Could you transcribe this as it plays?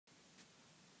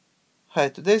Hi,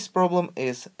 today's problem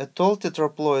is a tall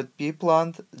tetraploid pea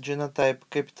plant, genotype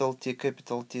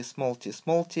T,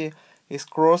 small t, is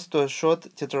crossed to a short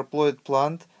tetraploid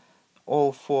plant.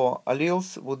 All four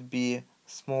alleles would be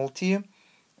small t,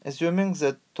 assuming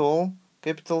that tall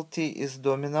T is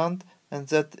dominant and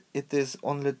that it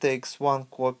only takes one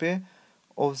copy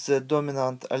of the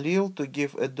dominant allele to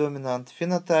give a dominant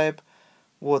phenotype.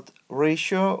 What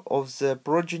ratio of the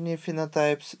progeny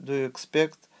phenotypes do you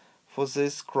expect for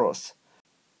this cross?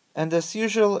 And as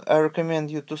usual, I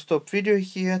recommend you to stop video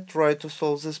here, try to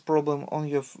solve this problem on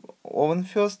your own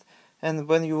first, and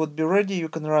when you would be ready, you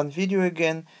can run video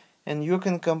again, and you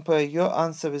can compare your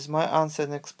answer with my answer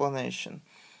and explanation.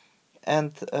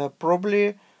 And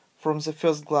probably from the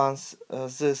first glance,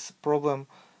 this problem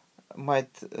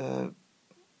might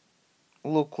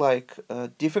look like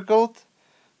difficult,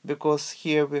 because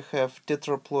here we have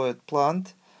tetraploid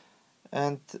plant,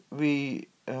 and we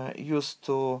used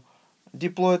to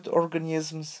diploid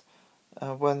organisms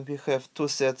when we have two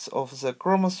sets of the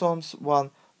chromosomes,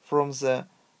 one from the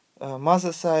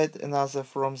mother side, another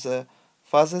from the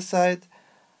father side.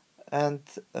 And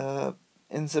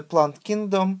in the plant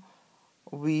kingdom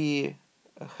we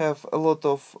have a lot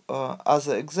of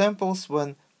other examples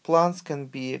when plants can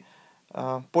be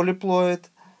polyploid,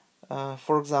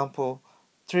 for example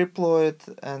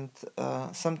triploid, and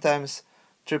sometimes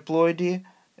triploidy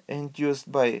induced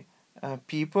by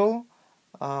people,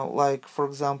 like for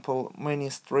example many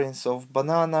strains of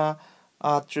banana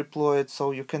are triploid, so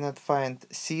you cannot find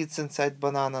seeds inside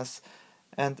bananas,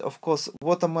 and of course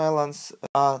watermelons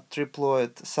are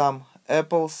triploid, some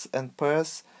apples and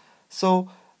pears. So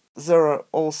there are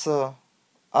also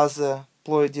other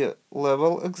ploidy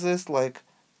level exist, like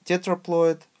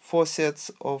tetraploid, 4 sets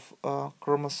of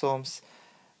chromosomes,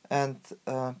 and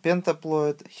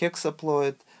pentaploid,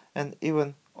 hexaploid, and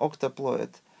even octaploid.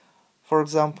 For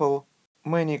example,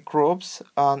 many crops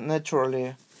are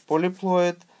naturally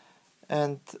polyploid,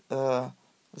 and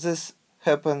this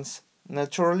happens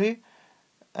naturally,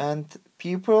 and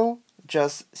people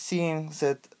just seeing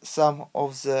that some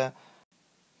of the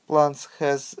plants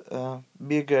has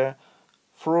bigger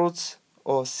fruits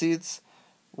or seeds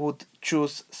would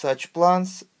choose such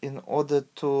plants in order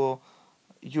to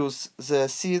use their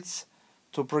seeds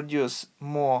to produce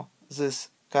more this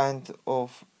kind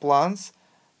of plants.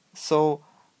 So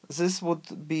this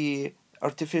would be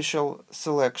artificial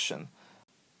selection.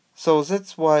 So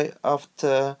that's why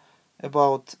after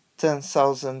about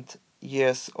 10,000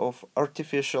 years of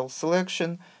artificial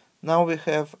selection, now we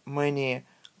have many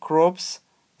crops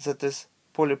that is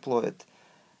polyploid.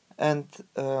 And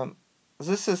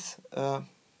this is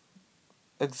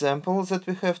example that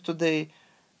we have today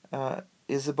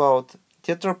is about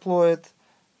tetraploid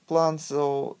plant.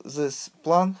 So this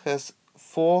plant has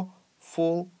 4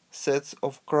 full sets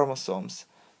of chromosomes.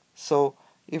 So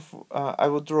if I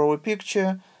would draw a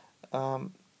picture,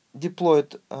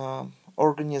 diploid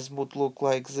organism would look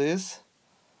like this.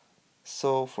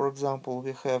 So for example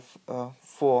we have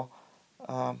 4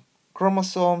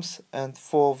 chromosomes, and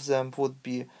 4 of them would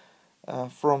be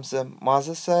from the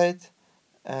mother side,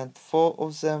 and 4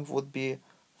 of them would be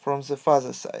from the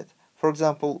father side. For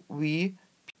example, we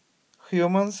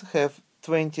humans have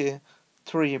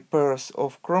 23 pairs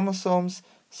of chromosomes,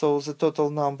 so the total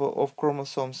number of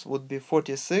chromosomes would be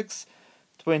 46.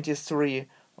 23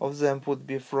 of them would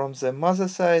be from the mother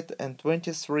side and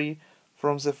 23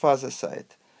 from the father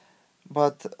side.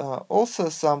 But also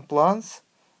some plants,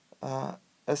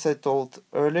 as I told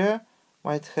earlier,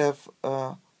 might have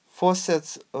 4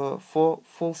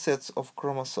 full sets of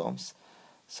chromosomes.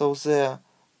 So their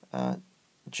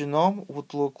genome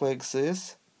would look like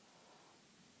this,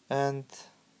 and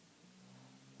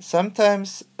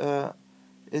sometimes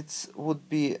it would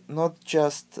be not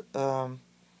just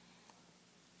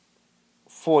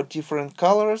 4 different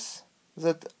colors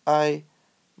that I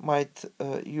might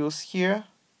use here.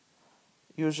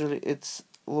 Usually it's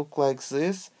look like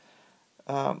this.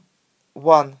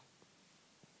 One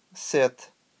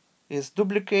set is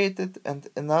duplicated and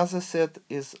another set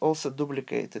is also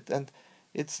duplicated, and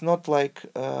it's not like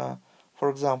for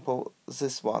example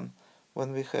this one,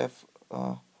 when we have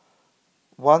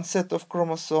one set of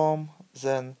chromosome,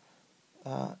 then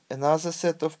another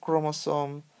set of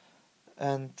chromosome,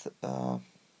 and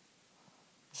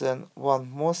then one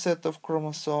more set of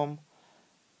chromosome,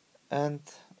 and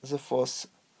the fourth.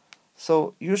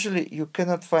 So usually you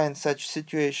cannot find such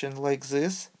situation like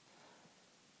this,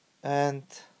 and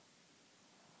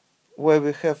where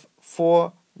we have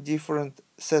 4 different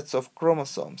sets of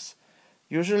chromosomes.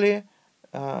 Usually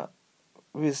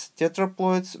with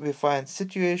tetraploids we find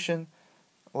situation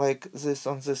like this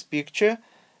on this picture,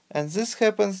 And this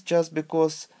happens just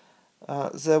because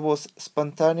there was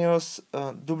spontaneous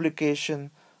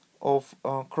duplication of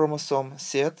chromosome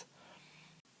set,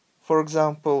 for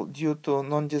example, due to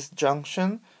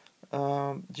non-disjunction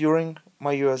during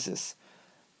meiosis.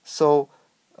 So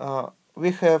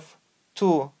we have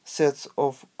two sets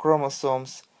of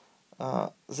chromosomes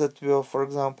that were, for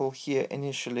example, here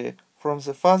initially from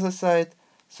the father side,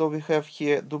 so we have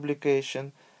here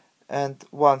duplication, and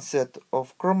one set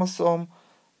of chromosome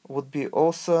would be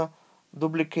also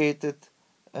duplicated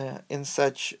in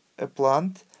such a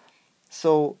plant.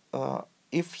 So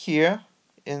if here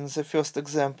in the first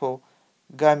example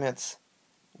gametes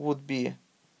would be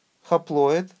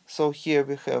haploid, so here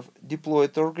we have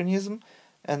diploid organism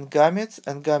and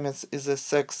gametes is a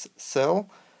sex cell,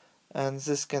 and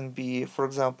this can be, for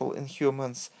example, in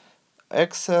humans,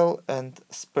 egg cell and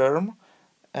sperm,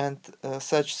 and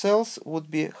such cells would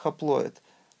be haploid.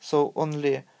 So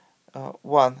only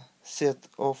one set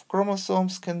of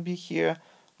chromosomes can be here.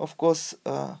 Of course,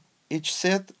 each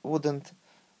set wouldn't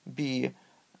be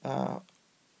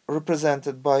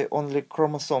represented by only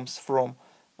chromosomes from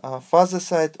father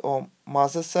side or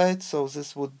mother side, so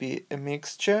this would be a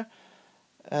mixture,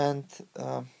 and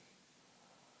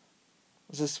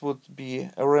this would be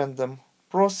a random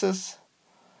process.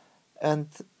 And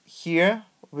here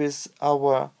with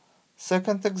our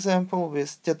second example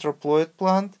with tetraploid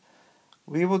plant,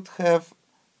 we would have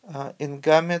in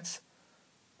gametes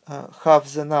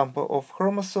half the number of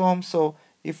chromosomes. So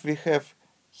if we have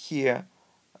here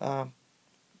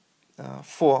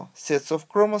 4 sets of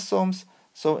chromosomes,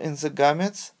 so in the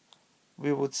gametes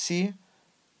we would see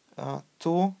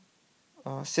 2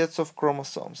 sets of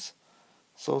chromosomes.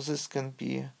 So this can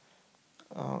be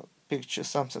picture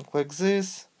something like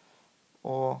this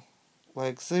or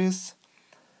like this.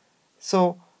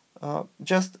 So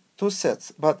just 2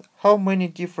 sets, but how many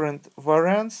different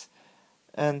variants?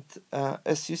 And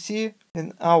as you see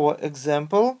in our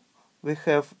example, we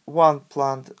have one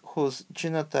plant whose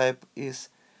genotype is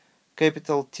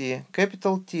capital T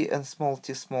and small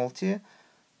t.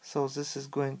 So this is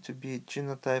going to be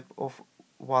genotype of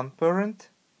one parent,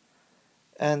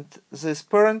 and this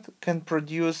parent can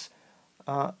produce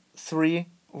 3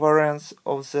 variants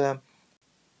of the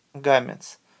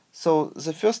gametes. So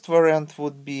the first variant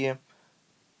would be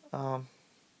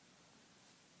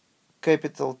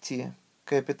capital T.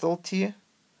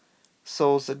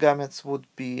 So the gametes would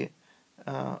be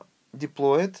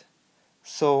diploid,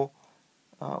 so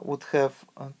would have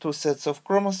 2 sets of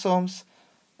chromosomes,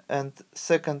 and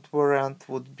second variant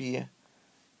would be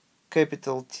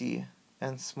capital T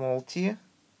and small t,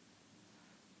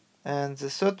 and the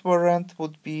third variant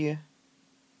would be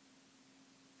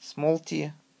small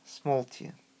t.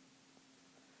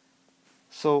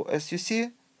 So as you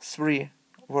see, 3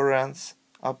 variants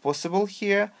are possible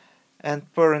here,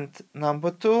 and parent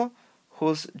number 2,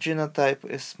 whose genotype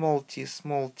is small t,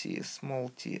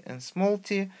 and small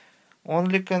t,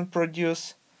 only can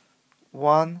produce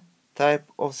one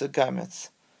type of the gametes,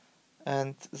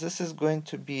 and this is going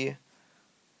to be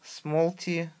small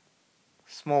t.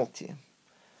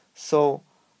 So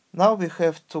now we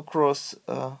have to cross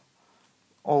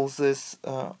all these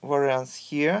variants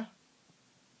here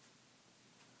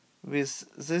with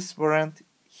this variant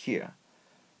here.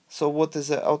 So what is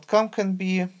the outcome can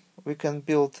be? We can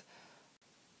build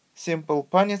simple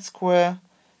Punnett square.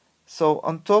 So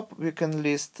on top we can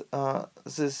list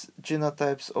these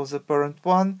genotypes of the parent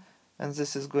one, and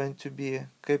this is going to be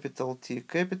capital T,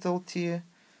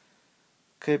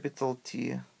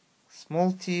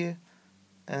 small t,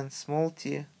 and small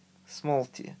t.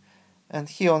 And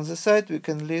here on the side we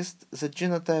can list the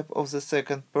genotype of the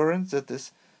second parent, that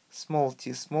is small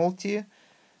t.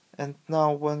 And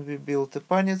now when we build a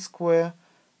Punnett square,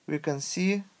 we can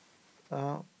see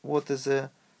what is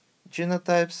the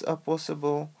genotypes are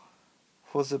possible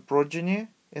for the progeny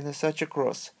in such a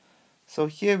cross. So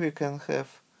here we can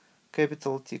have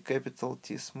capital T,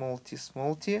 small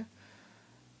t,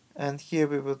 and here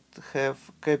we would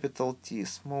have capital T,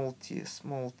 small t,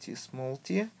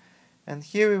 and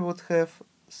here we would have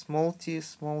small t,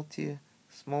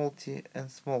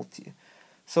 and small t.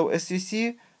 So as you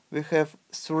see, we have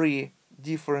 3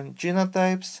 different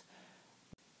genotypes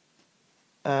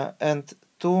and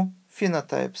 2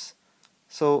 phenotypes.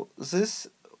 So this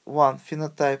one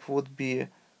phenotype would be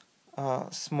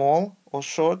small or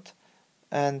short,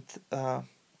 and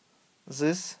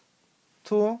this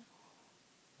 2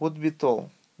 would be tall,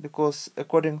 because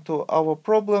according to our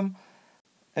problem,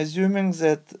 assuming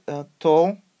that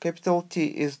tall, capital T,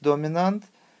 is dominant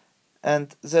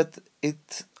and that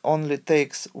it only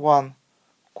takes one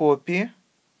copy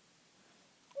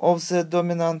of the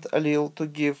dominant allele to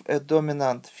give a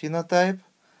dominant phenotype.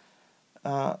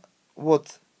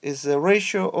 What is the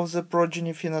ratio of the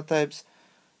progeny phenotypes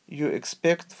you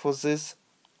expect for this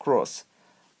cross?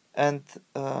 And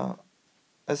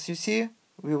as you see,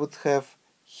 we would have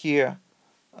here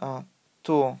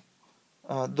two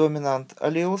dominant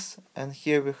alleles, and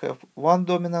here we have one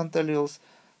dominant alleles.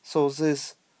 So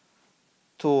these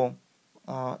two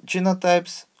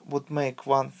genotypes would make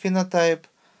one phenotype,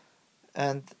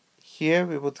 and here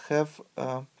we would have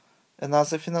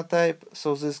another phenotype.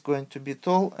 So this is going to be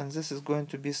tall and this is going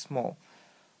to be small.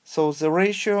 So the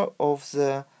ratio of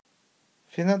the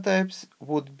phenotypes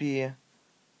would be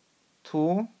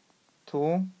 2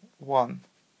 to 1.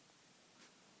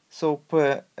 So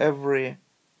per every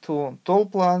 2 tall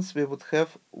plants we would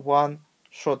have 1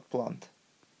 short plant.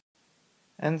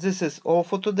 And this is all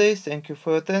for today. Thank you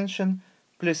for your attention.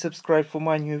 Please subscribe for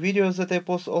my new videos that I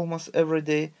post almost every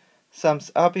day.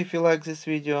 Thumbs up if you like this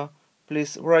video.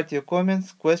 Please write your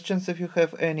comments, questions if you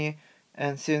have any,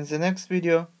 and see you in the next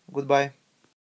video. Goodbye.